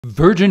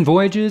Virgin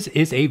Voyages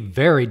is a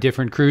very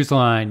different cruise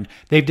line.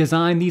 They've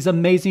designed these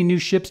amazing new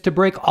ships to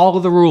break all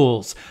of the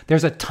rules.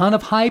 There's a ton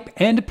of hype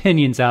and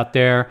opinions out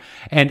there,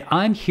 and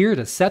I'm here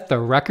to set the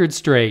record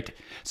straight.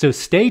 So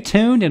stay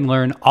tuned and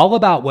learn all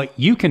about what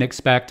you can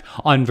expect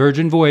on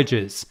Virgin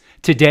Voyages.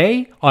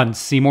 Today on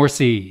Seymour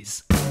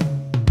Seas.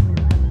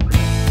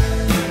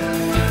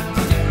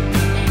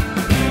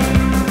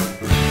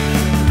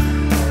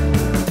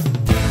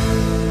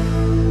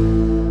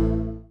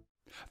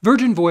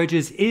 Virgin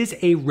Voyages is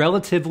a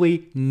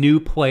relatively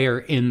new player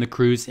in the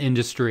cruise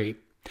industry.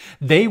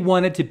 They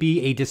wanted to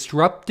be a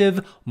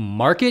disruptive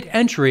market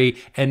entry,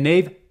 and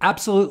they've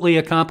absolutely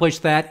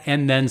accomplished that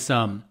and then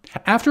some.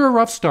 After a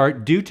rough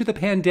start due to the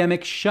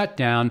pandemic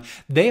shutdown,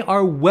 they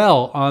are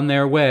well on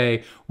their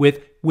way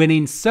with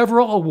winning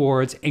several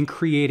awards and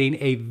creating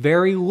a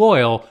very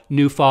loyal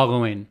new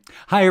following.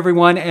 Hi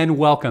everyone and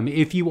welcome.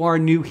 If you are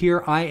new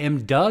here, I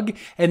am Doug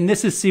and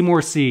this is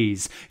Seymour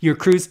Seas, your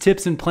cruise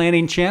tips and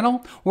planning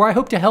channel where I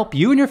hope to help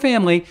you and your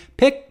family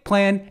pick,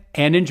 plan,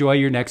 and enjoy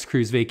your next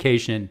cruise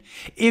vacation.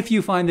 If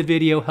you find the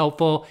video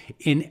helpful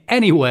in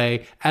any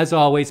way, as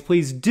always,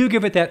 please do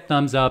give it that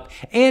thumbs up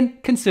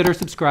and consider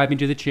subscribing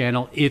to the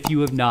channel if you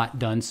have not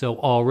done so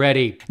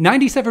already.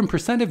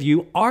 97% of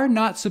you are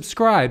not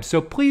subscribed, so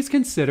please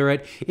consider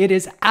it. It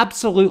is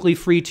absolutely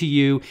free to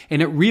you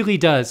and it really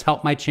does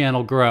help my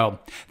channel grow.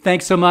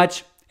 Thanks so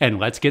much and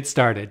let's get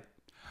started.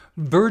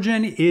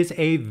 Virgin is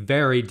a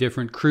very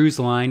different cruise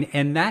line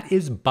and that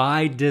is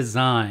by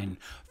design.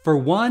 For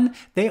one,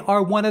 they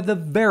are one of the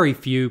very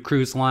few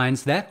cruise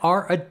lines that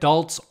are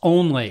adults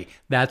only.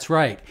 That's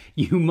right,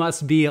 you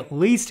must be at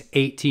least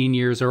 18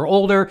 years or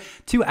older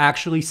to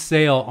actually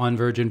sail on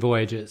Virgin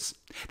Voyages.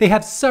 They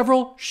have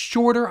several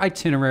shorter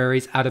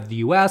itineraries out of the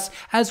US,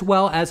 as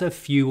well as a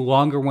few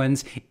longer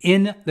ones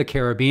in the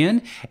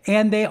Caribbean,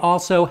 and they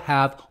also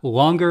have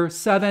longer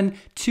 7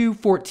 to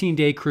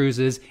 14-day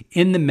cruises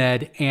in the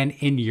Med and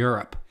in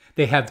Europe.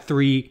 They have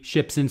 3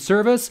 ships in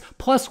service,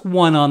 plus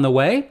 1 on the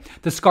way.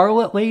 The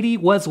Scarlet Lady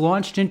was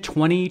launched in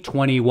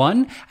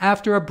 2021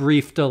 after a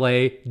brief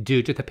delay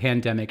due to the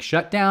pandemic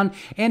shutdown,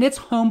 and its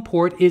home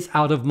port is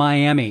out of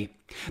Miami.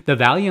 The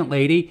Valiant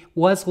Lady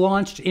was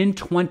launched in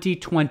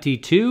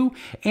 2022,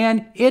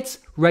 and its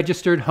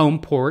registered home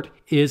port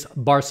is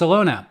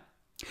Barcelona.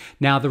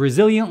 Now, the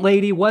Resilient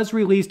Lady was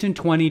released in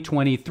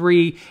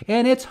 2023,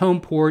 and its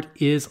home port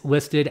is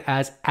listed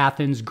as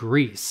Athens,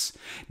 Greece.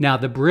 Now,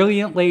 the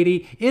Brilliant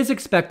Lady is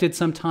expected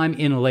sometime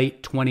in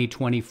late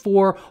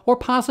 2024 or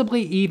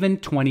possibly even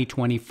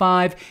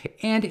 2025,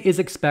 and is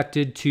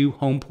expected to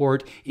home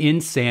port in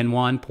San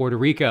Juan, Puerto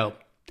Rico.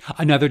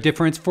 Another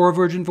difference for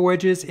Virgin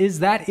Voyages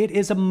is that it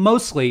is a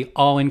mostly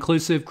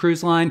all-inclusive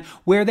cruise line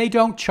where they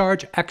don't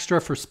charge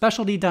extra for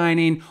specialty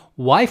dining,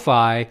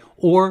 Wi-Fi,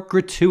 or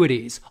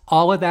gratuities.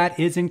 All of that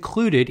is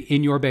included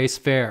in your base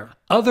fare.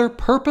 Other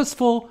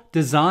purposeful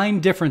design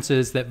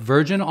differences that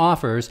Virgin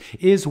offers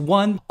is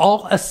one,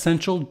 all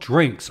essential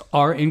drinks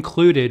are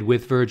included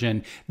with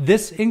Virgin.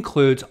 This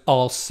includes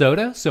all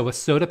soda, so a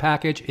soda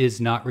package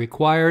is not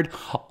required,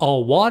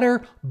 all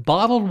water,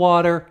 bottled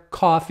water,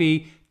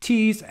 coffee,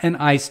 teas, and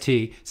iced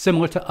tea,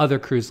 similar to other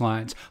cruise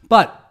lines.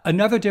 But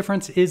another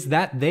difference is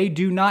that they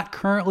do not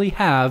currently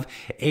have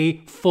a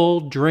full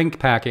drink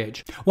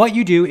package. What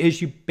you do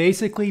is you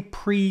basically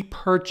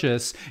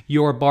pre-purchase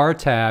your bar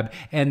tab,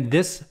 and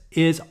this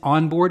is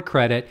onboard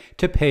credit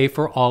to pay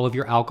for all of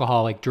your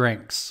alcoholic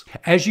drinks.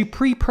 As you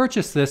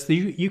pre-purchase this,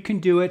 you can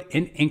do it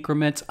in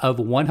increments of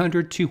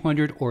 100,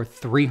 200, or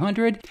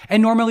 300.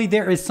 And normally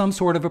there is some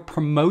sort of a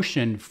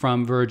promotion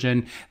from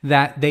Virgin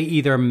that they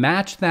either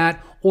match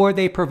that or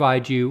they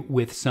provide you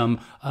with some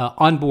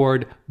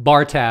onboard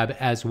bar tab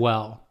as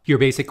well. Your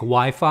basic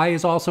Wi-Fi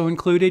is also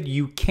included.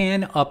 You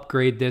can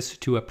upgrade this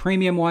to a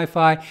premium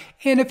Wi-Fi,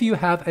 and if you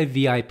have a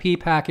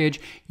VIP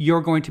package, you're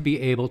going to be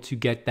able to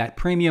get that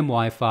premium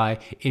Wi-Fi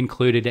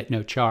included at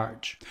no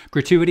charge.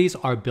 Gratuities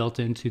are built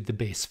into the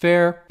base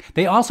fare.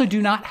 They also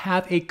do not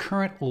have a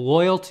current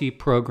loyalty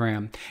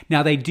program.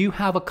 Now, they do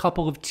have a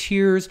couple of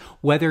tiers,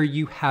 whether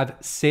you have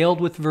sailed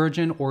with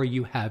Virgin or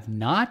you have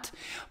not,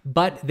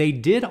 but they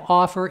did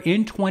offer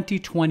in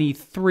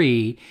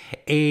 2023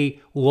 a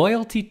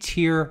loyalty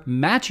tier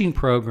matching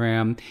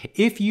program.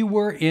 If you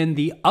were in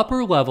the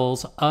upper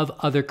levels of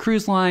other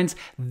cruise lines,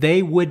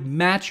 they would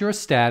match your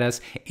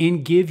status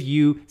and give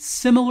you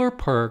similar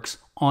perks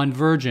on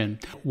Virgin.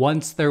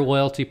 Once their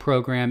loyalty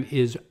program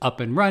is up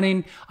and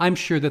running, I'm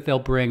sure that they'll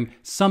bring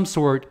some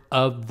sort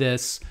of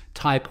this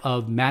type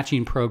of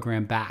matching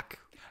program back.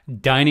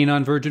 Dining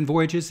on Virgin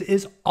Voyages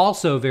is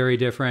also very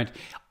different.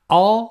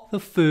 All the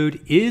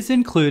food is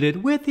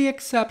included with the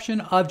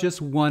exception of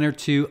just 1 or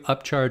 2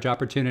 upcharge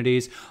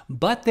opportunities,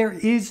 but there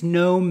is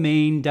no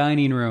main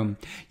dining room.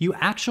 You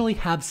actually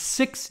have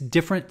 6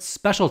 different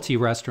specialty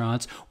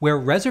restaurants where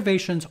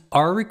reservations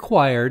are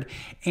required,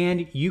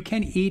 and you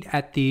can eat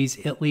at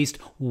these at least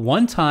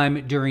 1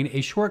 time during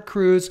a short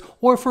cruise,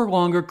 or for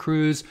longer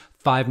cruise,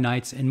 5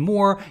 nights and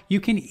more, you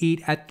can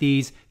eat at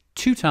these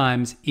 2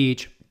 times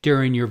each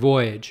during your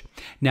voyage.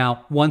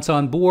 Now, once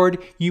on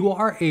board, you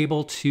are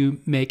able to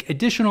make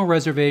additional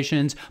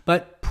reservations,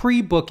 but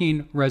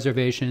pre-booking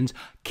reservations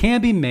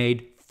can be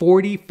made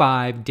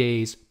 45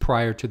 days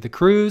prior to the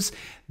cruise.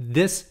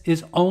 This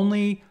is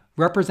only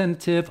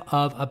representative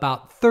of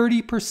about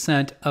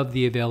 30% of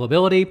the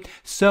availability,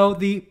 so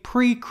the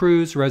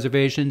pre-cruise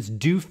reservations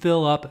do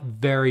fill up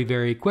very,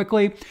 very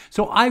quickly.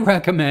 So I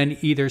recommend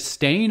either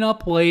staying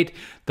up late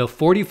the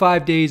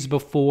 45 days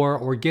before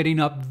or getting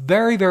up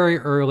very, very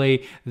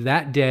early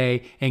that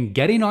day and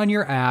getting on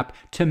your app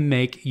to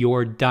make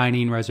your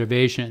dining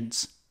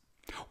reservations.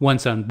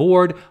 Once on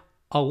board,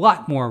 a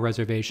lot more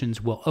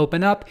reservations will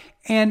open up,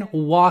 and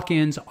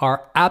walk-ins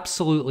are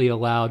absolutely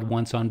allowed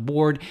once on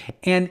board.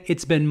 And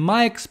it's been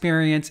my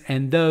experience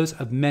and those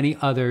of many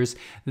others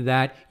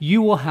that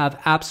you will have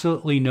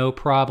absolutely no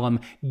problem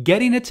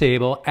getting a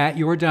table at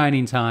your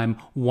dining time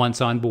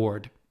once on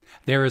board.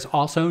 There is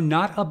also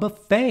not a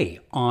buffet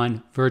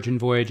on Virgin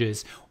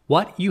Voyages.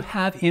 What you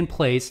have in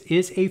place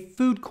is a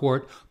food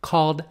court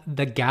called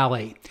the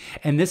Galley.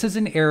 And this is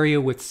an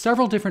area with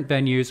several different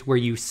venues where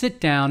you sit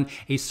down,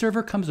 a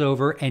server comes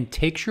over and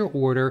takes your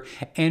order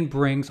and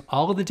brings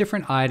all of the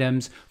different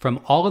items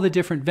from all of the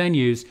different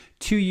venues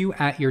to you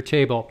at your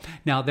table.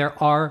 Now,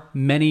 there are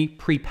many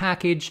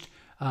prepackaged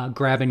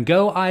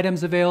grab-and-go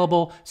items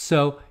available,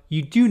 so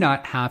you do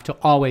not have to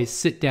always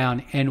sit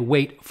down and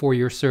wait for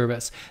your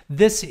service.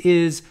 This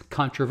is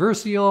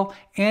controversial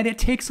and it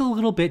takes a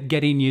little bit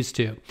getting used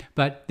to,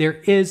 but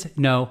there is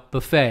no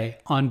buffet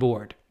on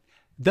board.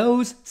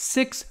 Those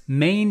 6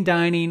 main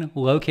dining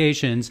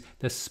locations,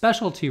 the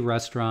specialty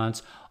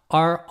restaurants,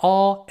 are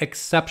all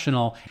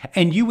exceptional,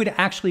 and you would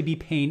actually be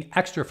paying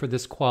extra for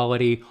this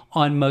quality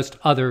on most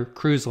other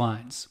cruise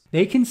lines.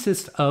 They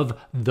consist of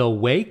The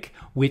Wake,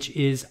 which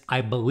is, I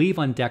believe,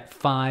 on deck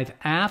 5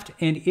 aft,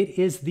 and it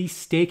is the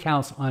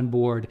steakhouse on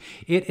board.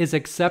 It is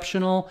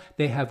exceptional.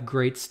 They have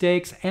great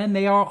steaks, and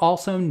they are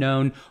also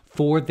known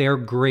for their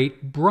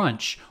great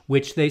brunch,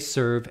 which they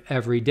serve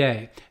every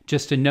day.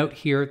 Just a note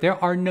here,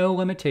 there are no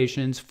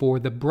limitations for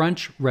the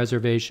brunch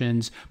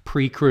reservations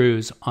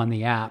pre-cruise on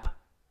the app.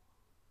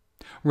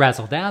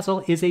 Razzle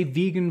Dazzle is a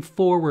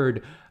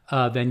vegan-forward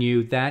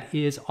venue that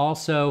is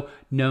also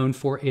known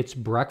for its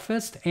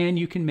breakfast, and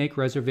you can make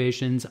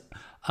reservations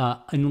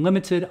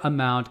unlimited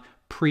amount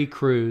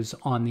pre-cruise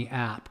on the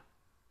app.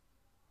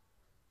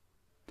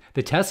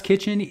 The Test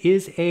Kitchen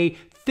is a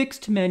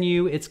fixed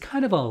menu. It's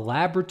kind of a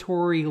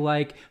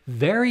laboratory-like,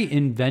 very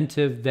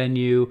inventive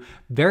venue,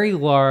 very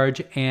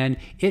large, and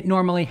it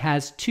normally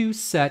has 2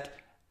 set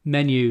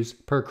menus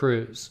per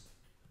cruise.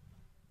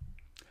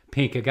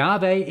 Pink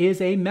Agave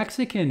is a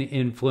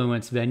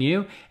Mexican-influenced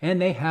venue,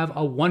 and they have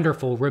a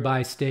wonderful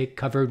ribeye steak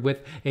covered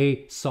with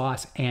a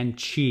sauce and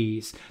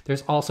cheese.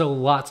 There's also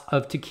lots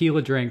of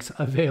tequila drinks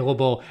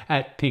available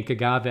at Pink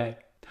Agave.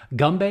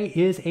 Gumbe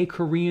is a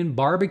Korean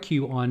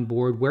barbecue on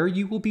board where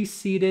you will be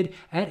seated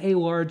at a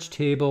large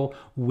table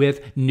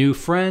with new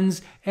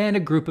friends and a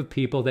group of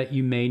people that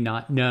you may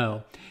not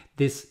know.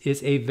 This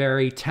is a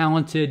very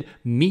talented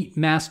meat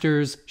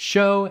masters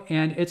show,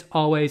 and it's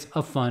always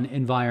a fun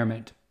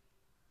environment.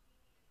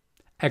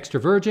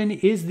 Extra Virgin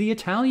is the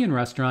Italian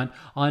restaurant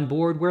on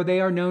board where they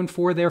are known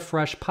for their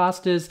fresh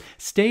pastas,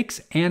 steaks,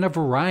 and a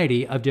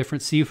variety of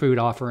different seafood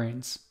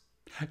offerings.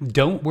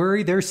 Don't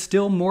worry, there's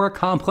still more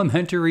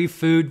complimentary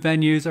food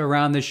venues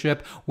around the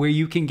ship where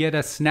you can get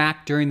a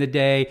snack during the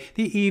day,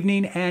 the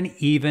evening, and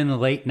even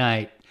late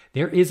night.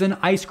 There is an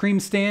ice cream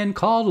stand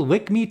called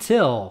Lick Me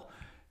Till.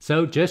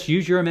 So just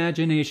use your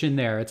imagination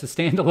there. It's a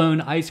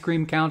standalone ice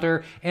cream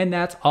counter, and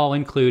that's all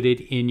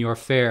included in your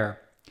fare.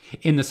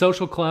 In the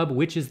social club,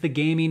 which is the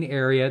gaming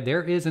area,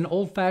 there is an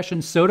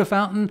old-fashioned soda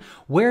fountain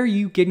where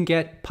you can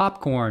get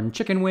popcorn,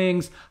 chicken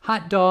wings,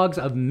 hot dogs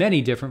of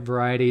many different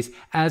varieties,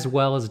 as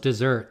well as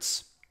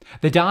desserts.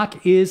 The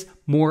dock is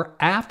more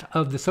aft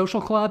of the social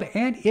club,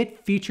 and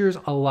it features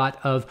a lot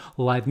of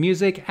live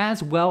music,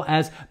 as well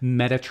as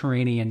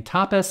Mediterranean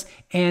tapas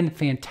and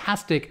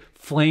fantastic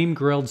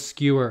flame-grilled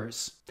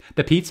skewers.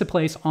 The pizza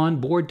place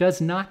on board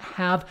does not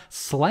have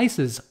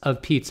slices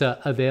of pizza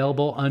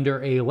available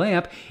under a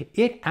lamp.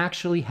 It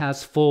actually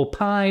has full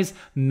pies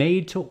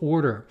made to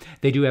order.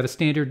 They do have a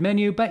standard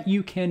menu, but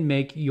you can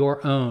make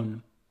your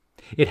own.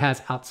 It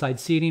has outside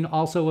seating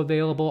also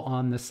available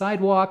on the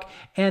sidewalk,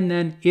 and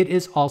then it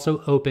is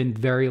also open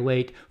very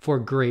late for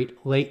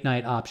great late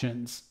night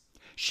options.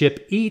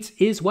 Ship Eats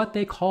is what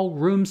they call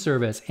room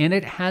service, and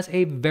it has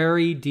a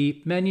very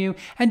deep menu,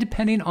 and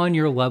depending on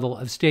your level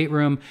of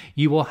stateroom,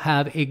 you will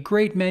have a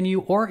great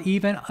menu or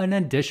even an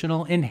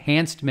additional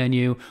enhanced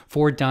menu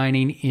for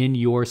dining in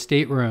your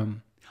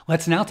stateroom.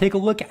 Let's now take a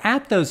look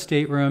at those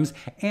staterooms,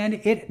 and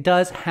it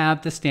does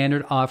have the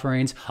standard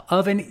offerings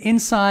of an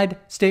inside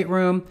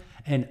stateroom,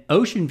 an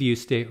ocean view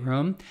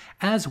stateroom,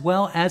 as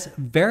well as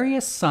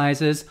various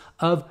sizes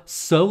of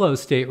solo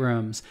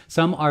staterooms.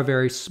 Some are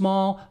very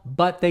small,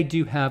 but they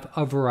do have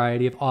a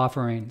variety of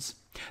offerings.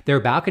 Their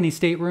balcony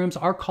staterooms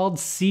are called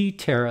sea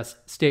terrace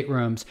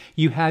staterooms.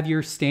 You have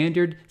your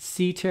standard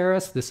sea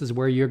terrace. This is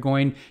where you're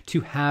going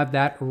to have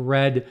that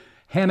red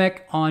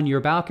hammock on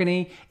your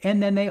balcony,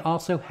 and then they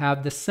also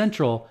have the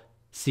central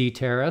sea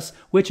terrace,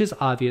 which is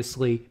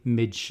obviously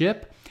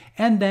midship.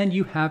 And then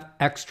you have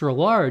extra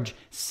large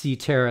sea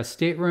terrace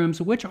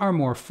staterooms, which are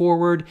more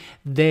forward.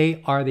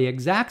 They are the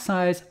exact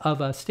size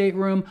of a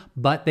stateroom,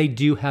 but they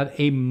do have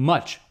a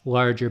much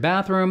larger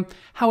bathroom.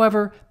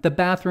 However, the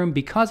bathroom,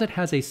 because it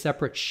has a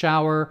separate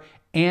shower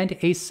and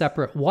a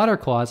separate water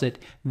closet,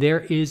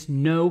 there is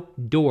no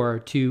door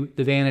to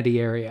the vanity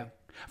area.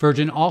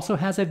 Virgin also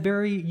has a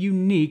very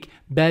unique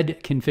bed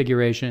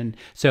configuration.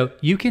 So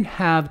you can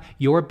have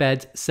your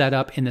beds set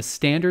up in the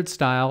standard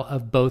style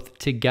of both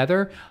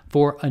together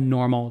for a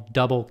normal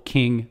double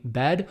king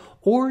bed,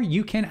 or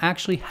you can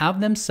actually have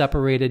them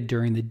separated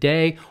during the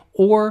day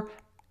or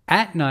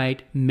at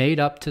night made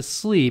up to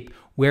sleep,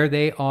 where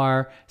they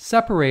are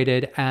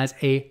separated as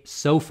a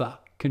sofa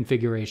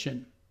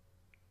configuration.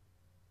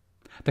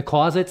 The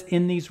closets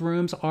in these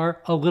rooms are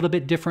a little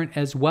bit different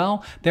as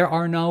well. There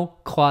are no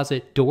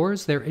closet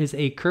doors. There is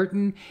a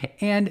curtain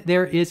and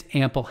there is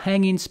ample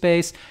hanging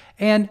space.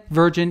 And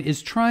Virgin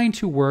is trying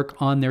to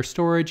work on their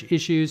storage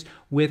issues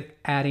with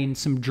adding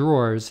some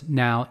drawers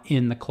now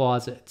in the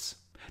closets.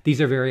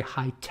 These are very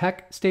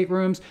high-tech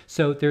staterooms,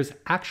 so there's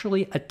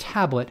actually a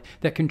tablet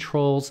that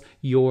controls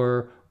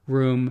your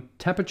room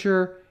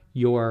temperature,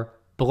 your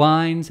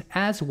blinds,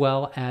 as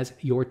well as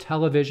your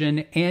television,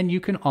 and you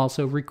can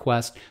also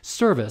request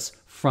service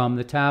from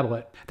the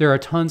tablet. There are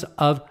tons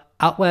of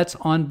outlets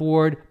on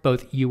board,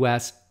 both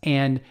US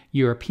and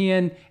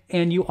European,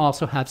 and you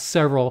also have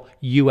several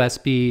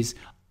USBs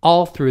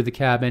all through the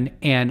cabin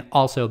and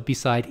also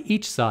beside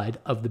each side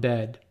of the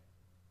bed.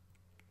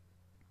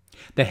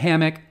 The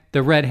hammock,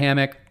 the red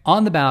hammock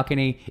on the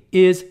balcony,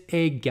 is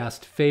a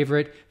guest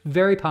favorite.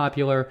 Very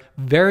popular,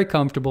 very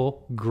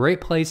comfortable, great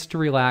place to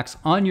relax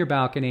on your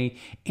balcony,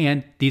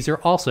 and these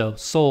are also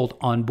sold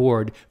on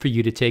board for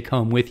you to take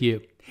home with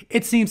you.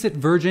 It seems that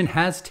Virgin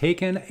has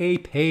taken a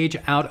page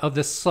out of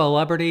the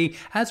Celebrity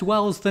as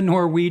well as the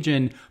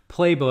Norwegian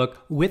playbook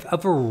with a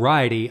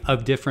variety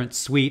of different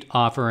suite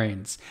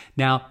offerings.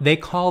 Now, they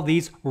call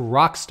these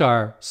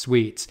Rockstar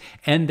suites,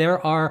 and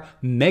there are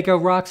Mega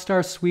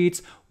Rockstar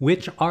suites,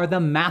 which are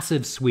the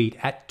massive suite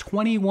at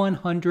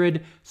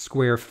 2,100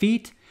 square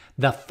feet,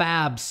 the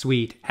Fab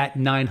suite at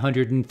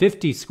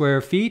 950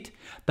 square feet,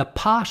 the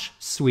Posh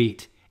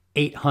suite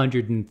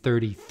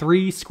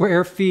 833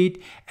 square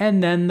feet,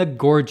 and then the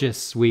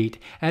Gorgeous suite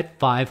at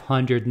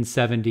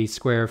 570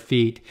 square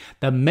feet.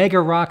 The Mega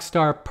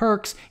Rockstar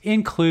perks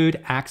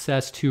include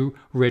access to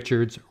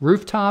Richard's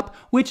rooftop,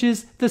 which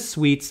is the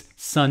suite's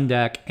sun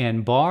deck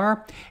and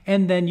bar,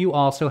 and then you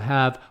also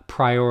have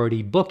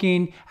priority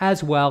booking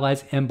as well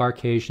as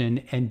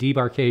embarkation and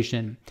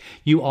debarkation.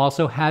 You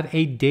also have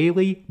a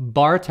daily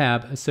bar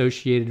tab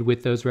associated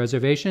with those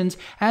reservations,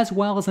 as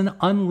well as an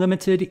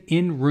unlimited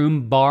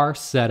in-room bar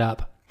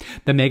setup.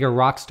 The Mega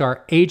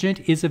Rockstar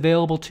agent is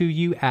available to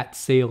you at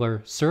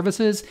Sailor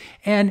Services,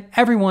 and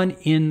everyone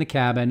in the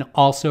cabin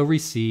also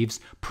receives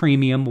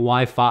premium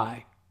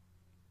Wi-Fi.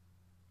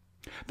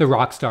 The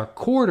Rockstar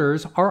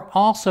Quarters are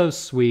also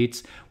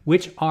suites,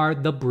 which are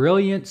the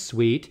Brilliant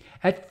Suite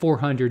at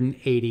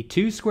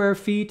 482 square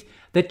feet,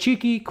 the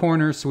Cheeky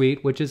Corner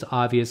Suite, which is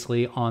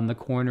obviously on the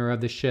corner of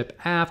the ship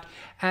aft,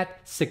 at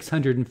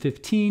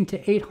 615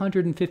 to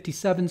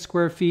 857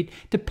 square feet,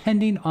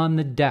 depending on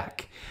the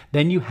deck.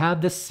 Then you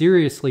have the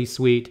Seriously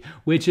Suite,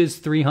 which is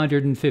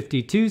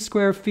 352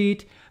 square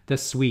feet, the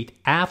Suite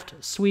Aft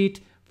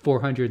Suite,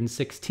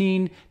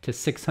 416 to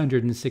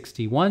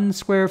 661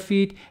 square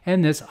feet,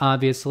 and this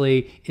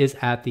obviously is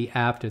at the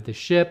aft of the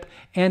ship,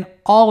 and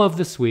all of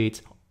the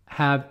suites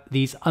have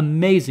these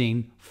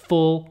amazing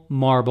full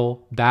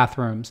marble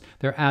bathrooms.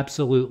 They're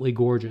absolutely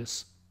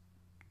gorgeous.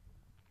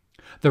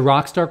 The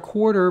Rockstar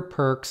Quarter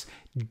perks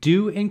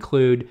do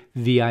include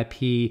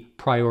VIP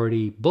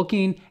priority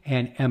booking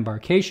and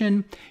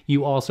embarkation.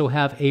 You also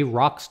have a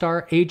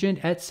Rockstar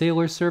agent at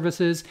Sailor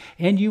Services,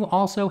 and you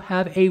also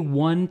have a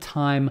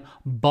one-time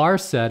bar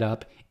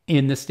setup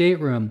in the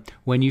stateroom.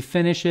 When you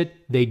finish it,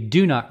 they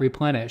do not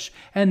replenish.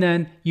 And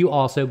then you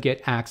also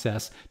get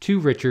access to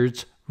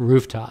Richard's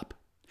rooftop.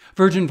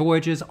 Virgin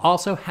Voyages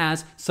also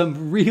has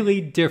some really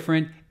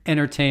different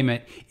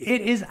entertainment.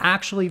 It is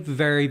actually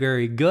very,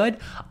 very good.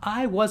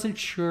 I wasn't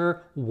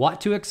sure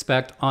what to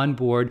expect on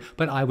board,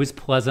 but I was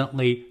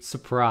pleasantly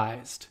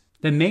surprised.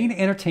 The main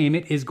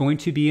entertainment is going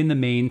to be in the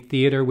main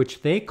theater,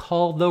 which they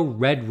call the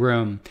Red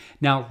Room.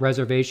 Now,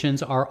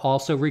 reservations are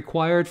also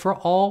required for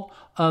all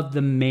of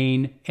the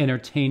main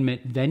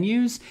entertainment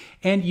venues,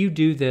 and you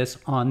do this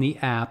on the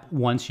app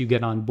once you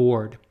get on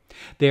board.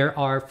 There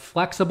are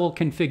flexible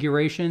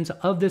configurations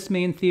of this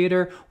main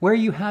theater where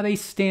you have a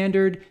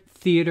standard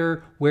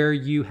theater where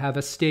you have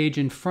a stage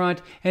in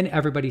front and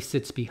everybody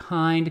sits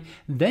behind.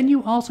 Then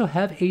you also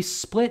have a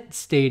split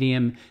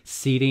stadium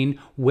seating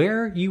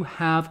where you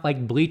have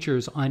like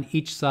bleachers on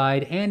each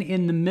side, and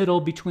in the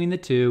middle between the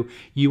two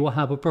you will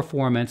have a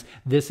performance.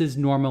 This is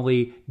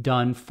normally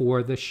done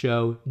for the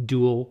show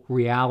Dual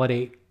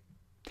Reality.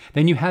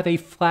 Then you have a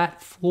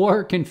flat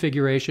floor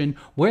configuration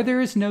where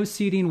there is no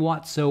seating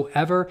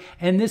whatsoever,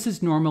 and this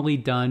is normally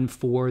done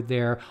for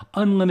their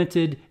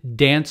unlimited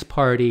dance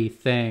party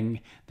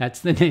thing. That's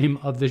the name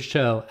of the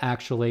show,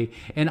 actually.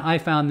 And I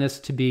found this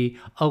to be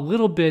a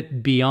little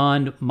bit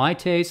beyond my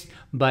taste,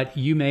 but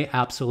you may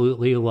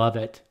absolutely love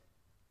it.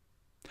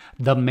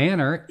 The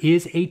Manor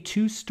is a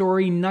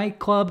 2-story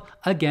nightclub.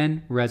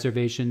 Again,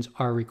 reservations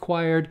are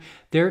required.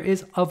 There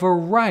is a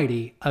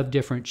variety of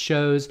different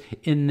shows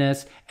in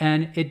this,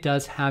 and it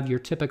does have your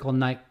typical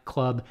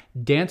nightclub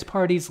dance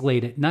parties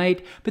late at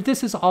night, but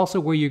this is also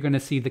where you're going to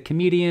see the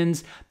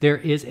comedians. There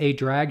is a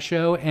drag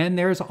show, and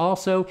there's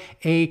also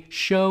a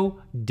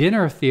show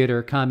dinner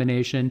theater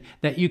combination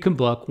that you can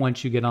book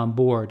once you get on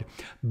board.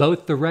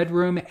 Both the Red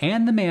Room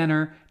and the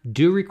Manor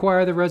do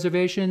require the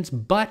reservations,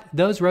 but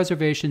those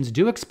reservations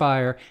do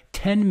expire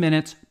 10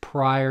 minutes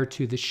prior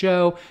to the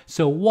show,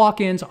 so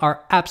walk-ins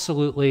are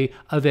absolutely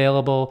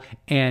available,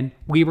 and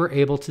we were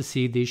able to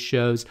see these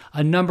shows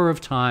a number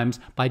of times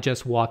by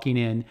just walking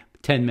in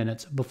 10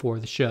 minutes before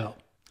the show.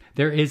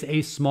 There is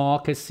a small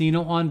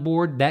casino on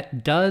board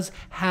that does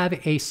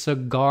have a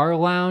cigar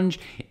lounge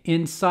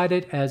inside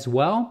it as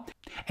well.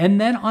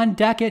 And then on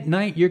deck at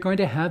night, you're going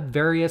to have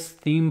various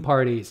theme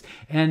parties.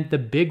 And the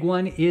big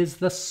one is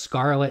the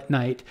Scarlet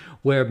Night,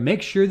 where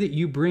make sure that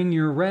you bring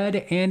your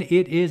red, and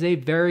it is a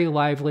very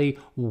lively,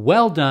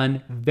 well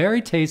done,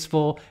 very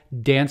tasteful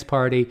dance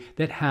party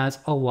that has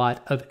a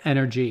lot of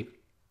energy.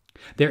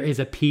 There is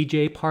a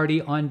PJ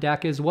party on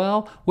deck as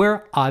well,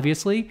 where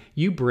obviously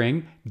you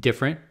bring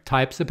different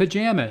types of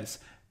pajamas.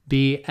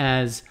 Be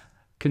as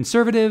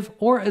conservative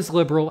or as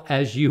liberal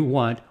as you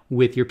want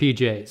with your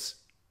PJs.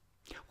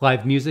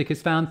 Live music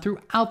is found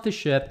throughout the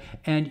ship,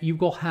 and you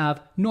will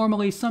have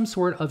normally some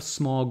sort of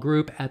small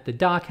group at the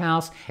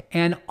dockhouse,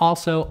 and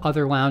also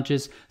other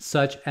lounges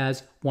such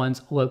as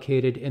ones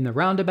located in the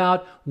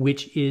roundabout,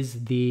 which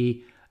is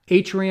the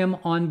atrium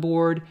on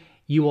board.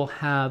 You will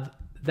have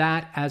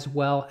that, as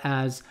well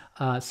as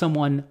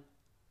someone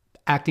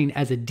acting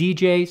as a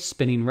DJ,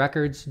 spinning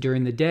records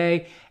during the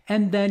day.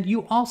 And then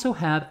you also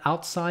have,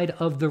 outside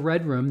of the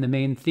Red Room, the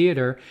main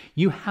theater,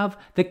 you have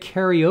the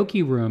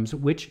karaoke rooms,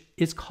 which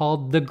is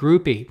called the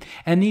Groupie.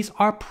 And these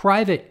are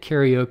private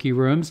karaoke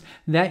rooms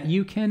that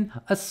you can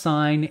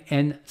assign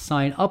and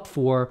sign up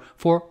for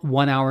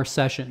 1-hour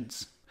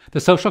sessions. The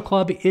social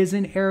club is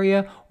an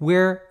area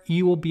where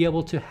you will be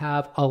able to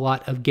have a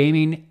lot of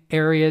gaming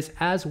areas,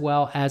 as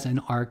well as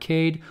an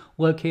arcade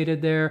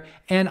located there.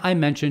 And I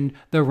mentioned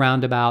the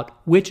roundabout,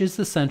 which is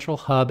the central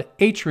hub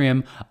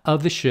atrium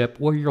of the ship,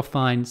 where you'll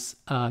find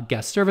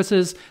guest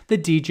services, the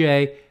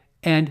DJ,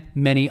 and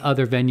many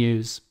other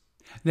venues.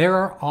 There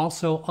are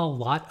also a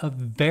lot of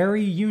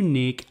very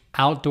unique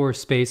outdoor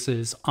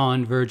spaces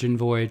on Virgin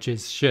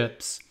Voyages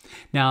ships.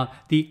 Now,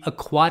 the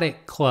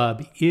Aquatic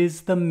Club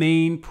is the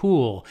main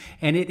pool,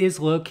 and it is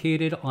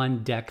located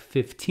on deck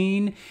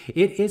 15.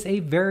 It is a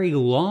very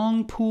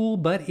long pool,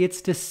 but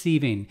it's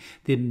deceiving.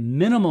 The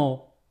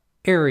minimal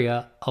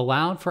area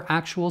allowed for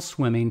actual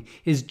swimming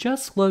is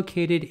just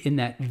located in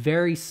that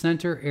very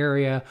center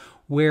area,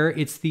 where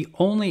it's the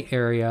only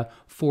area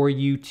for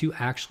you to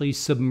actually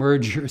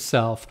submerge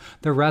yourself.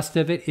 The rest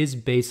of it is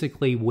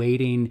basically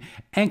wading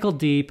ankle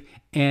deep,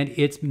 and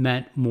it's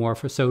meant more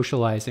for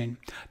socializing.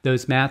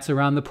 Those mats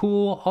around the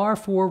pool are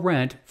for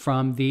rent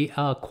from the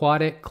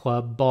Aquatic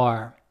Club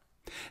bar.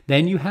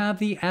 Then you have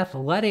the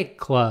Athletic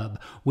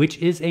Club, which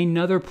is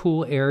another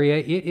pool area.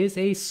 It is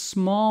a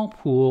small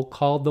pool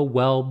called the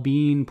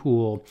Well-Being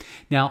Pool.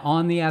 Now,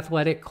 on the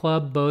Athletic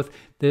Club, both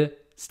the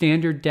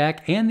standard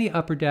deck and the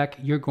upper deck,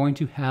 you're going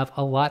to have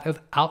a lot of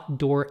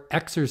outdoor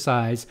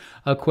exercise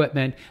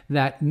equipment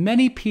that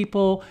many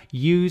people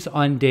use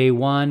on day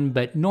one,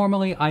 but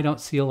normally I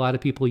don't see a lot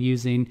of people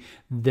using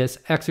this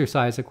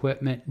exercise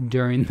equipment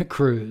during the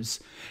cruise.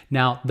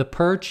 Now, the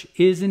perch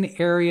is an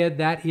area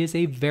that is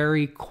a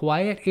very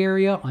quiet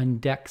area on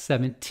deck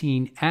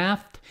 17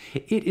 aft.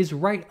 It is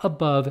right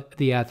above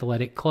the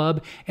Athletic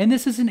Club, and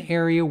this is an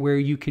area where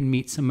you can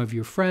meet some of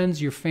your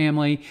friends, your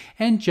family,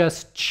 and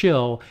just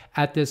chill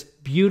at this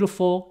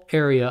beautiful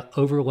area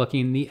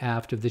overlooking the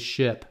aft of the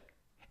ship.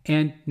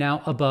 And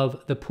now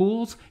above the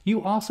pools,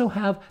 you also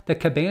have the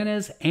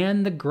cabanas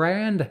and the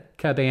grand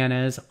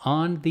cabanas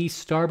on the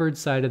starboard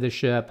side of the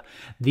ship.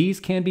 These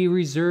can be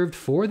reserved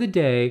for the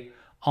day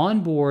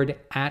on board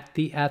at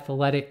the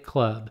Athletic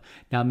Club.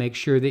 Now make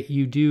sure that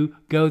you do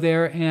go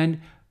there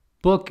and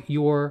book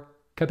your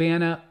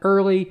cabana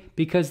early,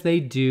 because they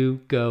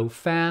do go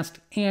fast,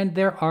 and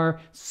there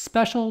are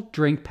special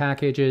drink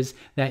packages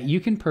that you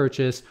can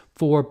purchase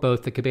for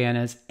both the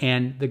cabanas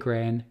and the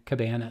grand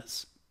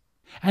cabanas.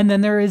 And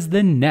then there is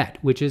the net,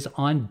 which is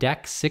on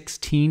deck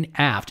 16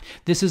 aft.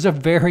 This is a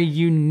very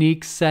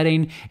unique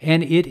setting,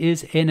 and it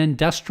is an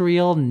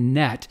industrial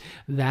net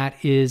that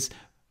is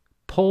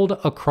pulled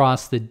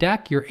across the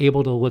deck. You're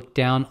able to look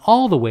down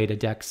all the way to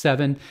deck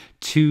 7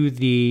 to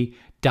the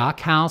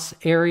dockhouse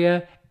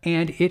area,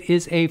 and it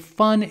is a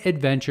fun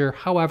adventure.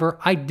 However,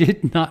 I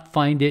did not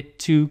find it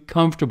too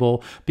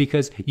comfortable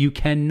because you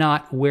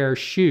cannot wear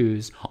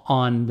shoes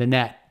on the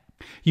net.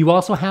 You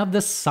also have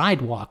the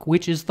sidewalk,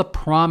 which is the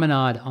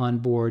promenade on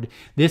board.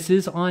 This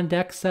is on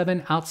Deck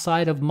 7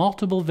 outside of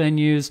multiple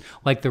venues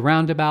like the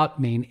Roundabout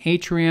main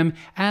atrium,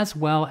 as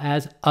well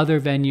as other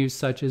venues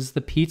such as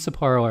the Pizza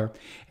Parlor.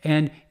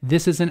 And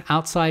this is an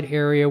outside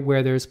area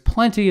where there's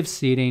plenty of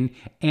seating,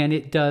 and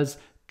it does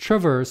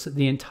traverse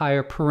the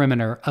entire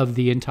perimeter of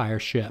the entire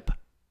ship.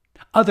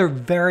 Other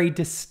very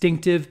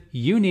distinctive,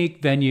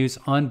 unique venues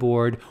on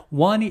board.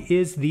 One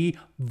is the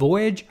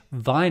Voyage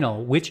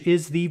Vinyl, which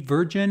is the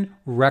Virgin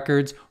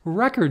Records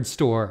record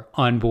store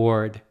on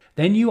board.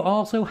 Then you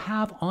also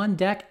have on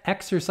deck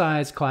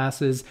exercise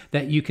classes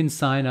that you can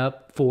sign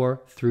up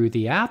for through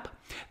the app.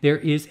 There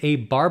is a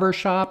barber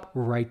shop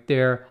right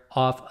there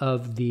off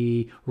of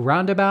the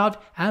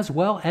Roundabout, as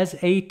well as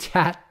a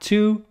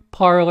tattoo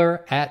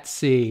parlor at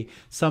sea,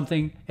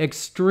 something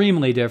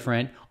extremely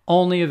different,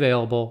 only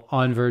available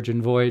on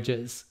Virgin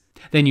Voyages.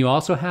 Then you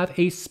also have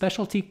a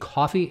specialty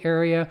coffee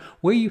area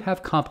where you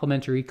have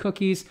complimentary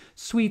cookies,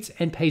 sweets,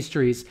 and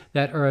pastries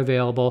that are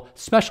available.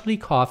 Specialty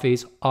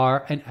coffees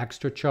are an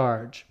extra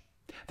charge.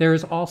 There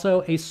is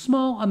also a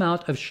small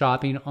amount of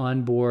shopping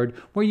on board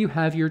where you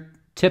have your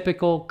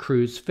typical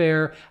cruise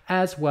fare,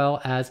 as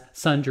well as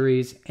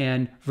sundries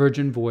and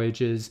Virgin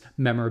Voyages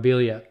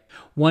memorabilia.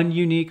 One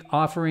unique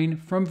offering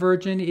from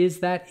Virgin is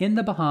that in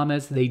the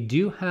Bahamas, they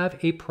do have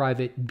a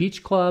private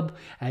beach club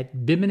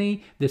at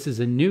Bimini. This is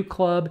a new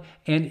club,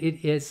 and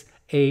it is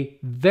a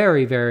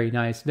very, very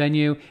nice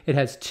venue. It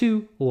has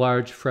 2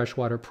 large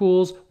freshwater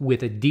pools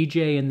with a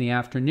DJ in the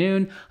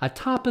afternoon, a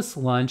tapas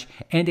lunch,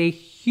 and a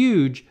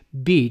huge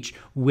beach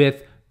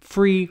with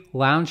free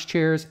lounge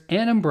chairs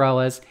and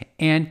umbrellas,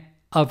 and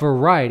a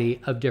variety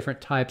of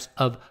different types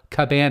of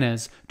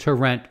cabanas to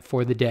rent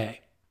for the day.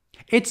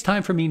 It's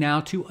time for me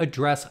now to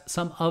address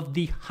some of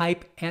the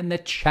hype and the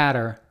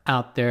chatter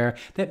out there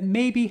that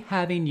may be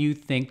having you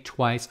think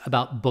twice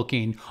about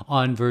booking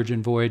on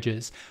Virgin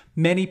Voyages.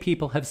 Many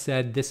people have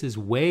said this is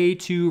way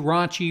too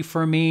raunchy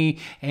for me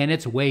and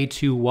it's way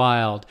too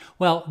wild.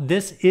 Well,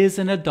 this is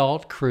an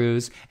adult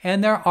cruise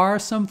and there are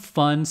some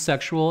fun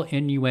sexual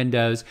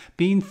innuendos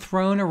being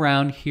thrown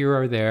around here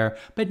or there,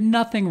 but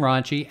nothing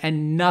raunchy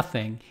and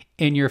nothing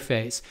in your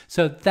face.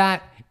 So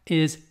that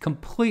is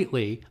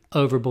completely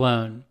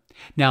overblown.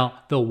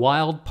 Now, the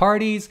wild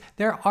parties,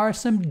 there are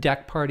some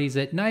deck parties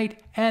at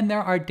night and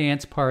there are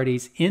dance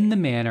parties in the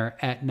manor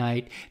at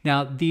night.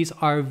 Now, these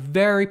are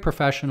very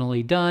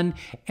professionally done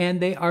and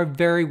they are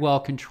very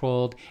well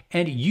controlled,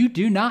 and you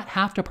do not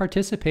have to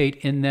participate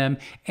in them,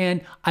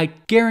 and I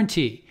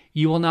guarantee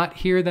you will not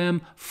hear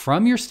them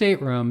from your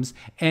staterooms,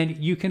 and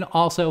you can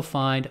also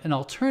find an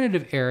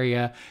alternative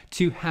area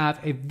to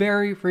have a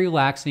very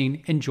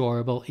relaxing,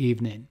 enjoyable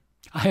evening.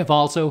 I have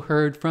also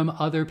heard from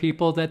other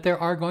people that there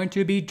are going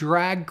to be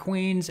drag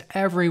queens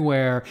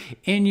everywhere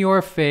in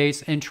your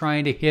face and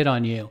trying to hit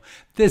on you.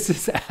 This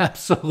is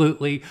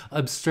absolutely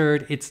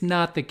absurd. It's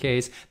not the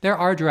case. There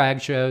are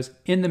drag shows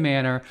in the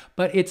manor,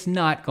 but it's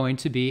not going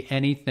to be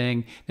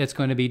anything that's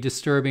going to be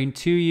disturbing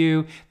to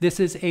you. This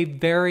is a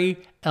very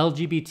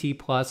LGBT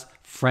plus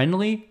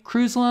friendly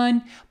cruise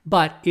line,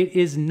 but it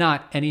is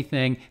not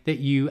anything that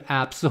you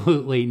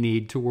absolutely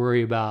need to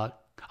worry about.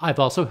 I've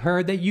also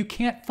heard that you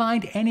can't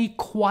find any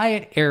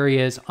quiet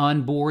areas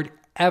on board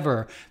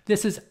ever.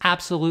 This is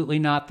absolutely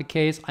not the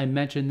case. I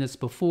mentioned this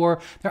before.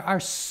 There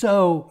are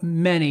so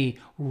many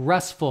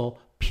restful,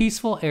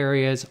 peaceful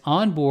areas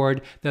on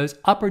board. Those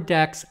upper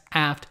decks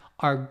aft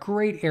are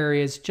great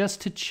areas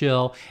just to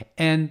chill.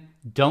 And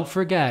don't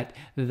forget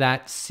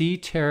that sea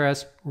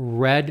terrace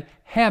red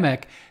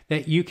hammock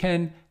that you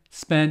can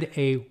spend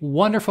a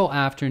wonderful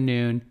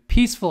afternoon,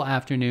 peaceful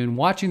afternoon,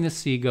 watching the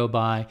sea go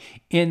by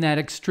in that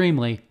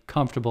extremely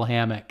comfortable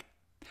hammock.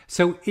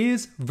 So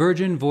is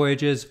Virgin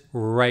Voyages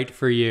right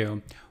for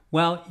you?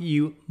 Well,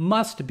 you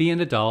must be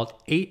an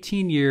adult,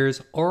 18 years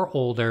or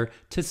older,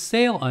 to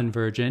sail on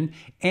Virgin,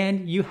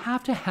 and you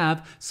have to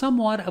have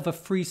somewhat of a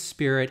free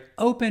spirit,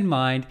 open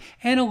mind,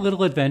 and a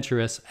little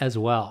adventurous as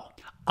well.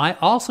 I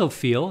also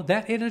feel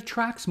that it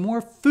attracts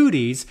more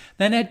foodies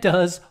than it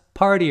does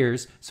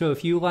partiers, so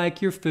if you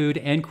like your food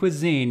and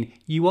cuisine,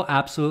 you will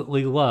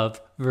absolutely love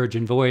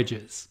Virgin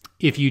Voyages.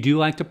 If you do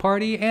like to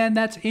party and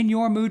that's in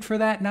your mood for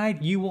that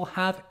night, you will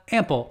have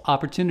ample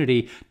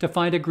opportunity to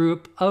find a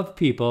group of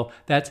people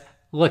that's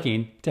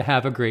looking to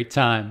have a great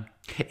time.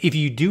 If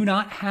you do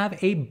not have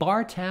a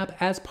bar tab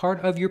as part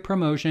of your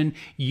promotion,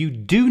 you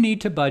do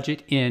need to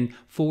budget in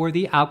for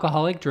the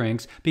alcoholic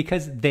drinks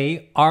because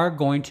they are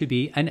going to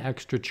be an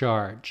extra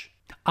charge.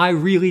 I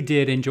really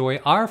did enjoy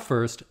our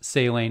first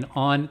sailing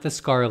on the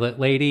Scarlet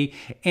Lady,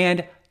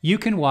 and you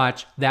can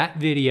watch that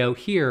video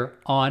here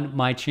on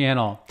my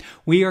channel.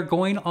 We are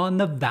going on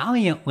the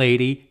Valiant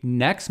Lady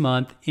next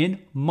month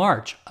in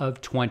March of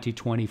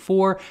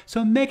 2024,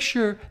 so make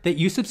sure that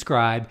you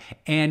subscribe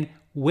and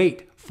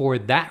wait for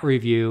that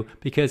review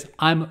because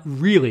I'm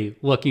really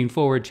looking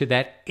forward to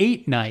that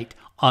 8 night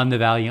on the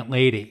Valiant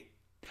Lady.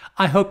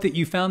 I hope that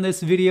you found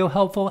this video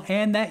helpful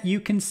and that you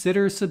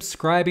consider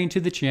subscribing to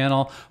the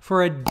channel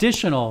for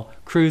additional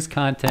cruise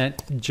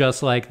content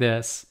just like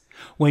this.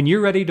 When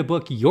you're ready to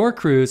book your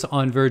cruise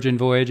on Virgin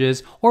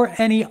Voyages or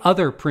any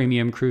other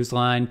premium cruise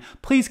line,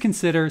 please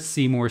consider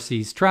Seymour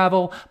Seas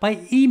Travel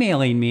by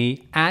emailing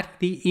me at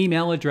the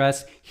email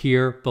address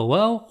here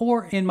below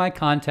or in my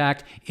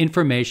contact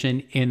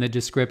information in the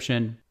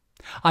description.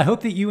 I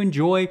hope that you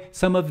enjoy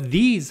some of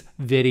these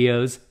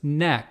videos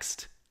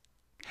next.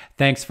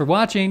 Thanks for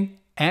watching,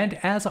 and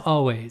as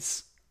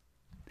always,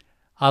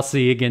 I'll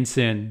see you again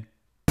soon.